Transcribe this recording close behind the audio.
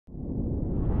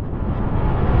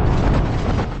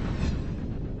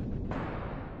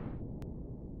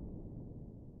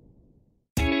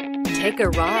Take a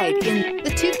ride in the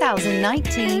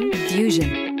 2019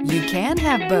 Fusion. You can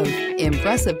have both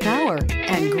impressive power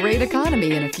and great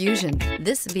economy in a Fusion.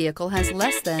 This vehicle has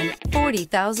less than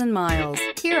 40,000 miles.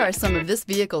 Here are some of this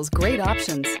vehicle's great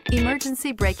options: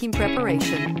 emergency braking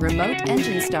preparation, remote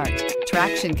engine start,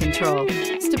 traction control,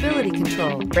 stability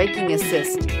control, braking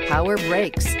assist, power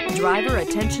brakes, driver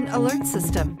attention alert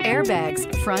system, airbags,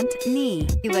 front knee,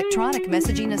 electronic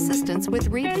messaging assistance with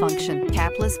read function,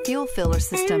 capless fuel filler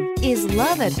system. Is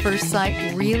love at first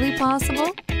sight really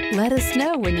possible? Let us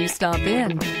know when you stop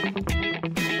in.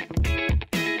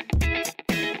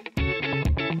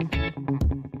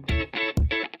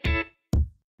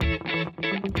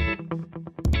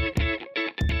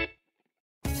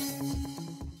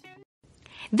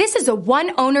 This is a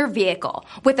one-owner vehicle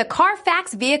with a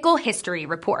CarFax Vehicle History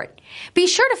Report. Be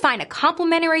sure to find a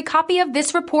complimentary copy of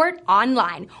this report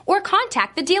online or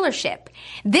contact the dealership.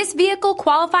 This vehicle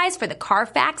qualifies for the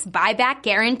CarFax Buyback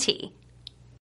Guarantee.